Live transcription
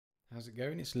How's it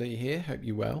going? It's Lee here, hope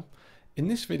you're well. In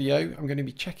this video I'm going to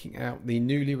be checking out the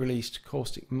newly released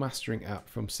Caustic Mastering app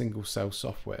from Single Cell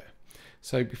Software.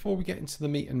 So before we get into the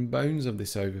meat and bones of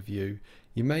this overview,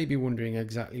 you may be wondering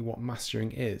exactly what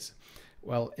mastering is.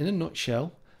 Well, in a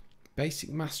nutshell, basic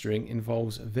mastering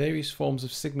involves various forms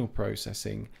of signal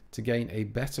processing to gain a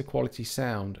better quality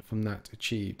sound from that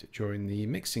achieved during the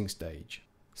mixing stage.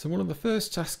 So one of the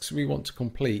first tasks we want to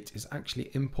complete is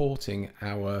actually importing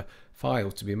our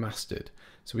file to be mastered.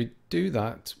 So we do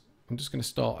that, I'm just going to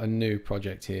start a new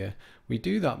project here. We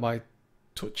do that by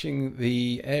touching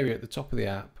the area at the top of the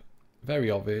app, very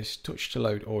obvious, touch to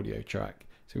load audio track.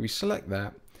 So we select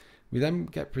that, we then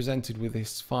get presented with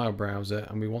this file browser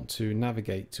and we want to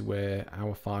navigate to where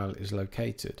our file is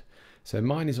located. So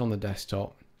mine is on the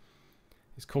desktop.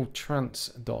 It's called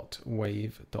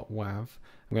trance.wave.wav.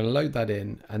 I'm going to load that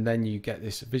in and then you get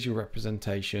this visual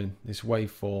representation, this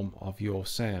waveform of your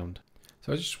sound.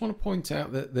 So I just want to point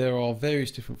out that there are various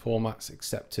different formats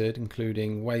accepted,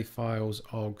 including WAV files,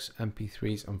 OGGs,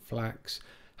 MP3s and FLACs.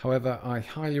 However, I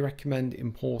highly recommend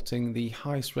importing the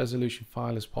highest resolution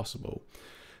file as possible.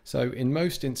 So in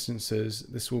most instances,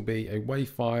 this will be a WAV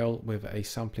file with a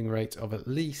sampling rate of at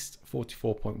least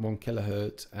 44.1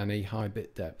 kHz and a high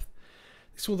bit depth.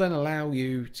 This will then allow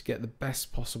you to get the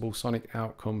best possible sonic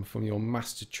outcome from your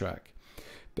mastered track.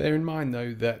 Bear in mind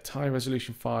though that high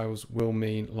resolution files will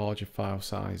mean larger file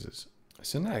sizes.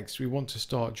 So next we want to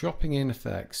start dropping in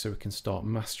effects so we can start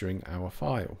mastering our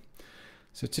file.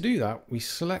 So to do that, we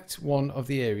select one of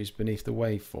the areas beneath the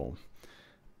waveform.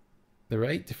 There are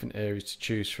 8 different areas to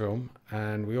choose from,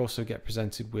 and we also get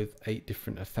presented with 8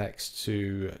 different effects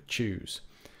to choose.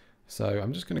 So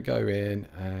I'm just going to go in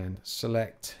and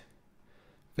select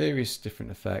various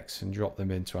different effects and drop them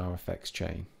into our effects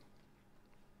chain.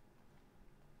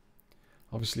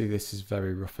 Obviously this is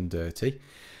very rough and dirty.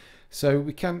 So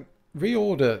we can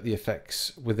reorder the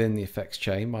effects within the effects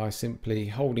chain by simply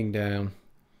holding down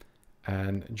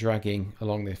and dragging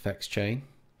along the effects chain.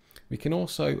 We can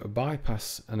also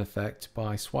bypass an effect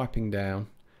by swiping down,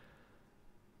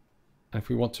 and if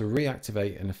we want to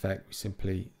reactivate an effect we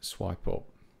simply swipe up.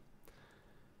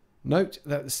 Note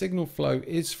that the signal flow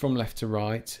is from left to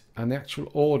right, and the actual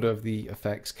order of the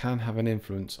effects can have an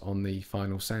influence on the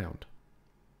final sound.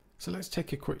 So let's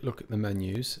take a quick look at the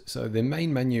menus. So the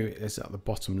main menu is at the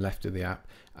bottom left of the app,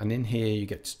 and in here you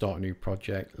get to start a new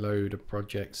project, load a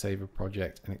project, save a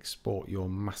project and export your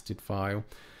mastered file.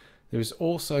 There is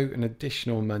also an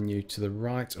additional menu to the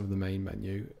right of the main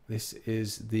menu. This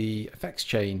is the effects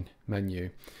chain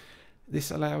menu. This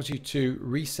allows you to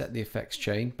reset the effects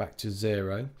chain back to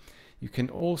 0. You can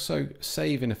also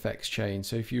save an effects chain.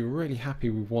 So if you're really happy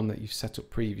with one that you've set up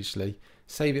previously,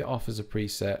 save it off as a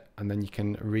preset and then you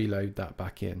can reload that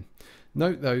back in.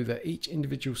 Note though that each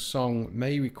individual song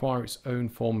may require its own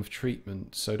form of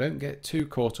treatment, so don't get too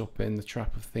caught up in the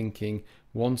trap of thinking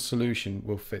one solution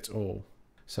will fit all.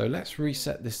 So let's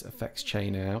reset this effects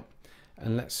chain out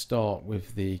and let's start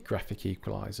with the graphic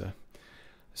equalizer.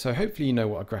 So hopefully you know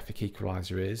what a graphic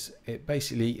equalizer is. It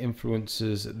basically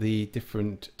influences the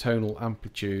different tonal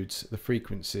amplitudes, the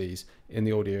frequencies in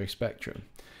the audio spectrum.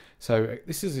 So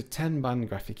this is a 10-band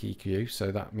graphic EQ,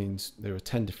 so that means there are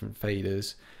 10 different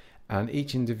faders, and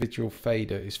each individual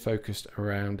fader is focused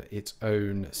around its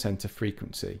own center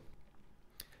frequency.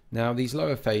 Now these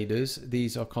lower faders,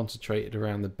 these are concentrated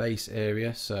around the bass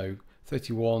area, so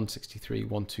 31, 63,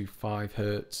 125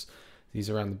 Hz. These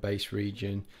are around the bass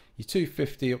region. Your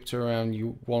 250 up to around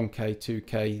your 1K,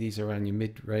 2K, these are around your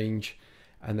mid-range.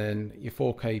 And then your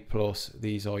 4K plus,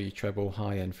 these are your treble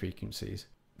high-end frequencies.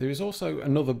 There is also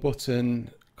another button,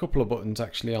 a couple of buttons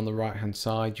actually on the right-hand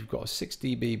side. You've got a 6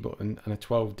 dB button and a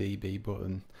 12 dB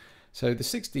button. So the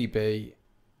 6 dB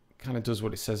kind of does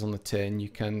what it says on the tin. You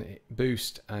can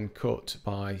boost and cut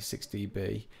by 6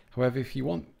 dB. However, if you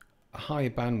want a higher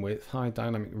bandwidth, high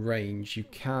dynamic range, you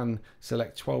can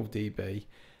select 12 dB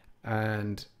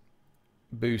and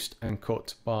boost and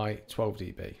cut by 12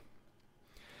 dB.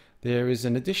 There is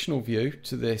an additional view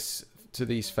to these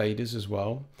faders as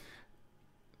well.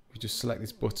 We just select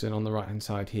this button on the right hand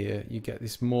side here, you get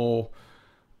this more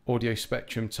audio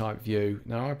spectrum type view.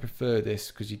 Now I prefer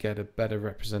this because you get a better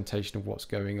representation of what's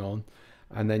going on,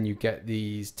 and then you get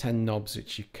these 10 knobs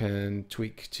which you can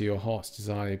tweak to your heart's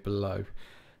desire below.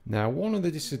 Now one of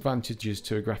the disadvantages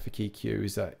to a graphic EQ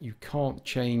is that you can't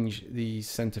change these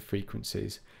center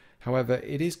frequencies. However,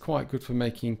 it is quite good for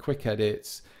making quick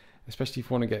edits, especially if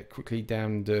you want to get quickly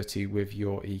down and dirty with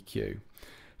your EQ.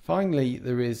 Finally,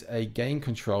 there is a gain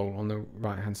control on the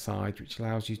right hand side which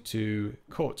allows you to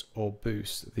cut or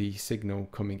boost the signal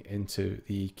coming into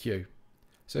the EQ.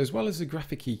 So as well as the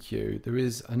graphic EQ, there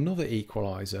is another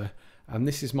equalizer, and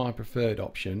this is my preferred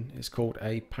option. It's called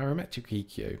a parametric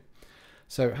EQ.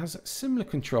 So it has similar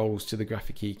controls to the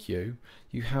graphic EQ.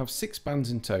 You have 6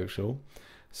 bands in total.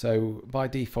 So by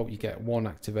default you get 1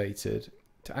 activated.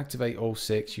 To activate all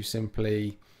 6, you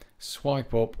simply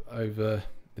swipe up over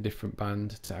the different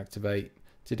band to activate.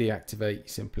 To deactivate, you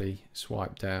simply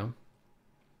swipe down.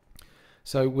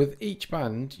 So with each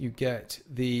band you get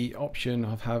the option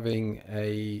of having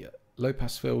a low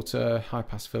pass filter, high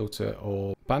pass filter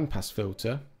or band pass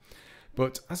filter.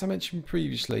 But as I mentioned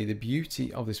previously, the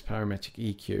beauty of this parametric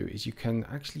EQ is you can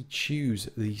actually choose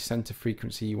the center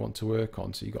frequency you want to work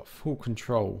on, so you've got full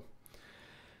control.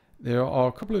 There are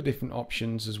a couple of different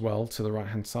options as well to the right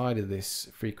hand side of this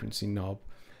frequency knob.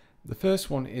 The first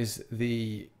one is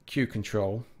the Q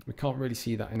control. We can't really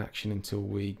see that in action until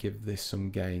we give this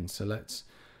some gain, so let's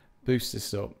boost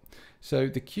this up. So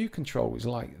the Q control is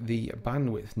like the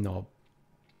bandwidth knob.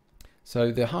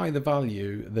 So the higher the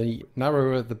value, the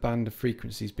narrower the band of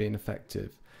frequencies being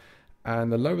effective,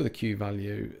 and the lower the Q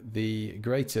value, the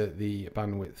greater the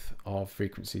bandwidth of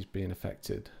frequencies being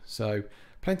affected. So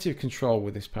plenty of control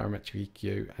with this parametric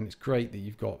EQ, and it's great that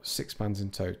you've got 6 bands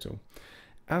in total.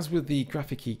 As with the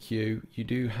graphic EQ, you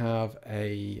do have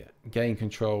a gain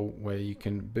control where you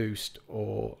can boost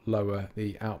or lower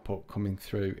the output coming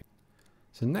through.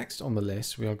 So next on the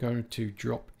list, we are going to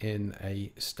drop in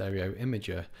a stereo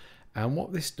imager. And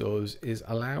what this does is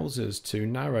allows us to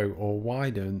narrow or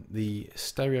widen the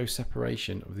stereo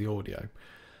separation of the audio.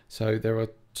 So there are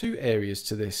 2 areas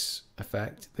to this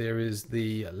effect. There is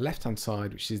the left hand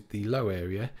side, which is the low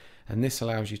area, and this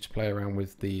allows you to play around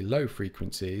with the low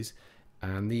frequencies,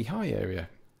 and the high area,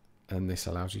 and this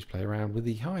allows you to play around with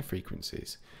the high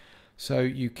frequencies. So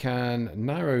you can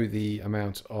narrow the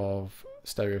amount of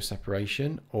stereo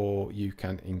separation, or you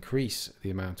can increase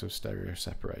the amount of stereo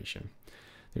separation.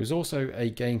 There is also a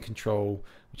gain control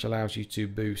which allows you to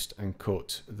boost and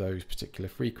cut those particular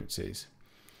frequencies.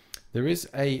 There is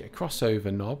a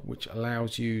crossover knob which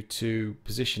allows you to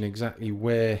position exactly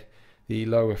where the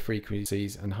lower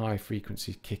frequencies and high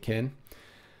frequencies kick in.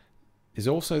 There's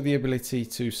also the ability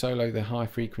to solo the high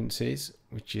frequencies,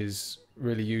 which is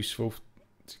really useful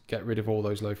to get rid of all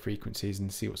those low frequencies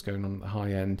and see what's going on at the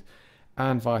high end,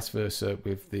 and vice versa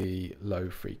with the low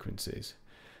frequencies.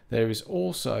 There is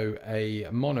also a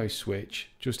mono switch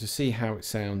just to see how it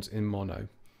sounds in mono.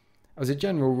 As a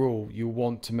general rule, you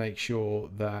want to make sure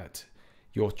that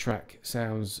your track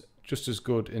sounds just as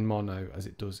good in mono as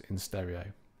it does in stereo.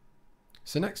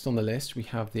 So next on the list we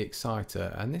have the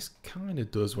exciter, and this kind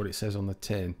of does what it says on the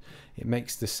tin. It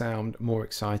makes the sound more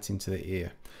exciting to the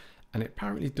ear, and it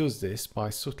apparently does this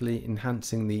by subtly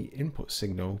enhancing the input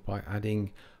signal by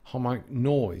adding harmonic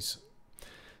noise.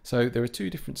 So there are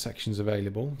 2 different sections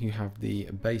available. You have the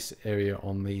bass area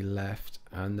on the left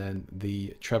and then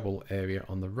the treble area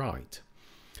on the right.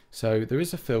 So there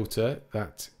is a filter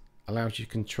that allows you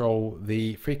to control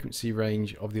the frequency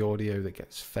range of the audio that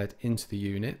gets fed into the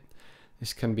unit.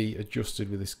 This can be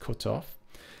adjusted with this cutoff.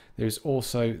 There is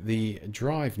also the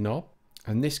drive knob,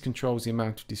 and this controls the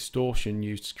amount of distortion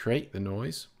used to create the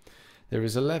noise. There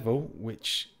is a level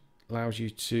which allows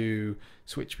you to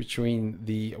switch between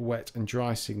the wet and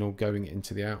dry signal going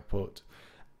into the output,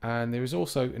 and there is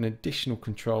also an additional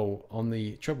control on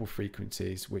the treble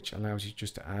frequencies which allows you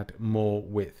just to add more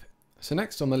width. So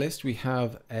next on the list we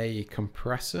have a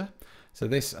compressor. So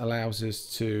this allows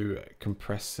us to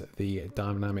compress the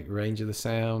dynamic range of the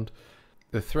sound.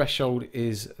 The threshold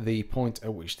is the point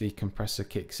at which the compressor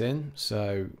kicks in.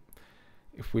 So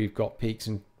if we've got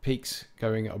peaks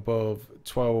going above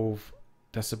 12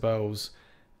 decibels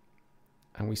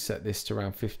and we set this to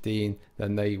around 15,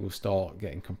 then they will start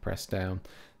getting compressed down.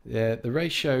 The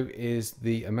ratio is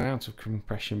the amount of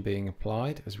compression being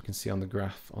applied, as we can see on the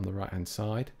graph on the right hand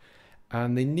side,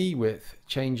 and the knee width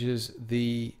changes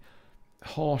the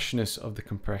harshness of the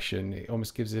compression. It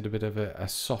almost gives it a bit of a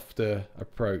softer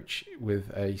approach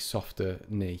with a softer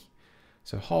knee.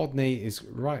 So hard knee is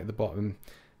right at the bottom,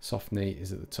 soft knee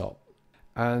is at the top.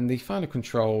 And the final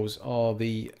controls are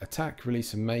the attack,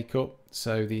 release and makeup.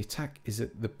 So the attack is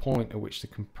at the point at which the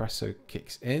compressor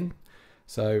kicks in.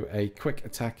 So a quick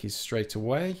attack is straight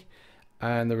away,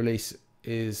 and the release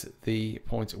is the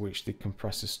point at which the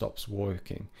compressor stops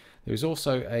working. There is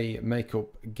also a makeup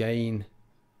gain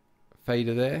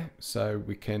fader there, so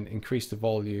we can increase the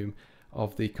volume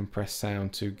of the compressed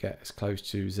sound to get as close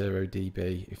to 0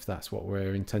 dB if that's what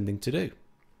we're intending to do.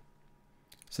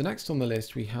 So next on the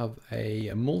list we have a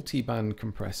multi-band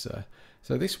compressor.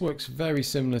 So this works very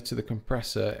similar to the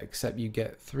compressor, except you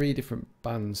get 3 different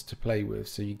bands to play with.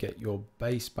 So you get your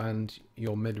bass band,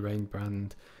 your mid-range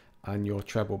band and your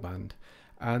treble band.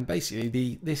 And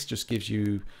basically this just gives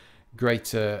you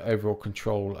greater overall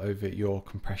control over your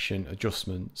compression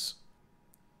adjustments.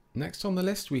 Next on the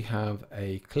list we have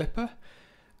a clipper.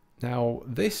 Now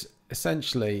this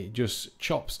essentially just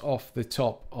chops off the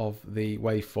top of the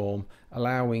waveform,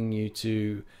 allowing you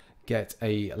to get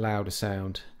a louder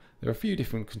sound. There are a few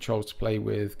different controls to play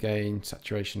with: gain,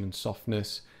 saturation and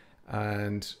softness,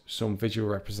 and some visual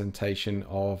representation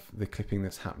of the clipping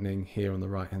that's happening here on the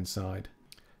right hand side.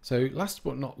 So last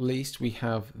but not least we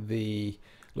have the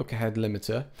look ahead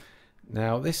limiter.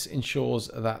 Now this ensures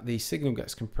that the signal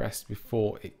gets compressed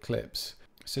before it clips.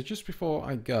 So just before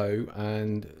I go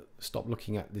and stop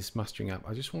looking at this mastering app,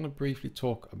 I just want to briefly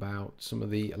talk about some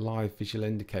of the live visual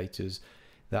indicators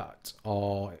that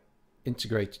are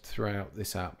integrated throughout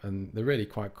this app, and they're really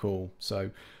quite cool. So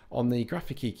on the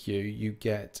graphic EQ you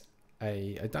get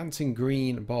a dancing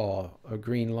green bar, a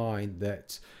green line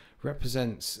that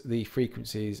represents the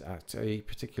frequencies at a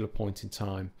particular point in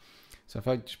time. So if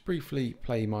I just briefly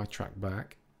play my track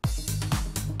back,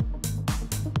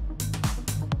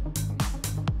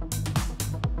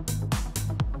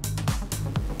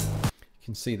 you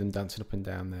can see them dancing up and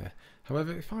down there.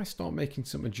 However, if I start making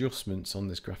some adjustments on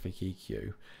this graphic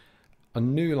EQ, a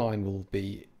new line will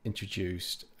be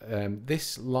introduced.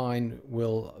 This line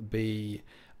will be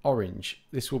orange.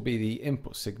 This will be the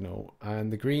input signal,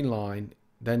 and the green line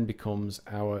then becomes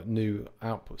our new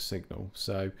output signal.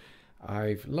 So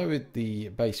I've lowered the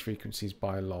bass frequencies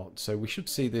by a lot, so we should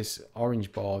see this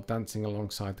orange bar dancing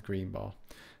alongside the green bar.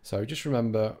 So just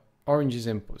remember, orange is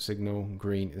input signal,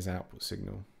 green is output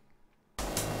signal.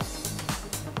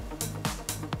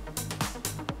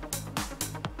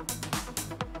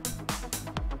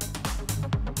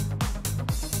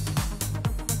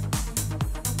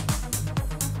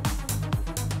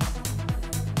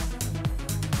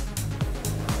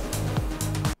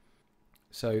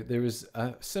 So there is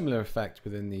a similar effect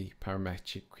within the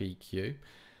Parametric EQ.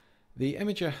 The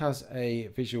imager has a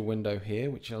visual window here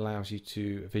which allows you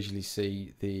to visually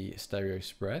see the stereo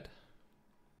spread.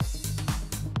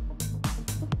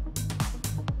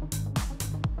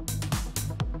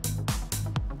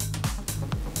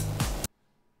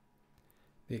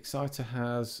 The exciter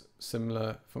has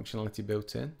similar functionality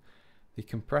built in. The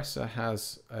compressor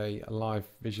has a live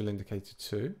visual indicator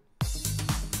too.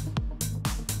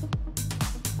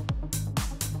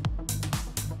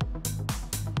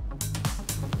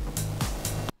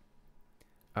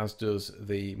 As does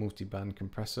the multiband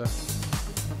compressor.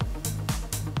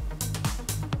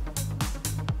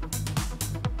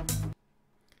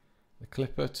 The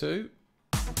clipper too.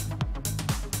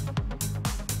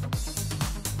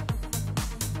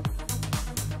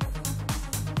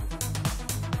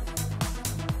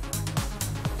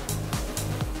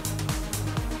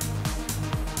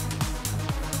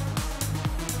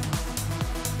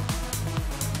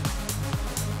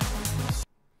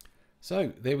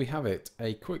 So there we have it,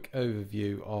 a quick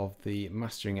overview of the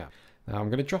mastering app. Now I'm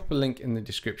going to drop a link in the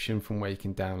description from where you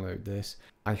can download this.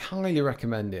 I highly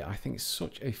recommend it. I think it's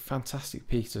such a fantastic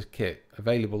piece of kit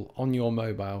available on your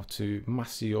mobile to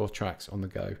master your tracks on the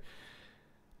go.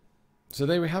 So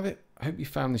there we have it. I hope you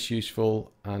found this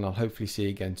useful, and I'll hopefully see you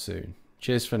again soon.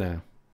 Cheers for now.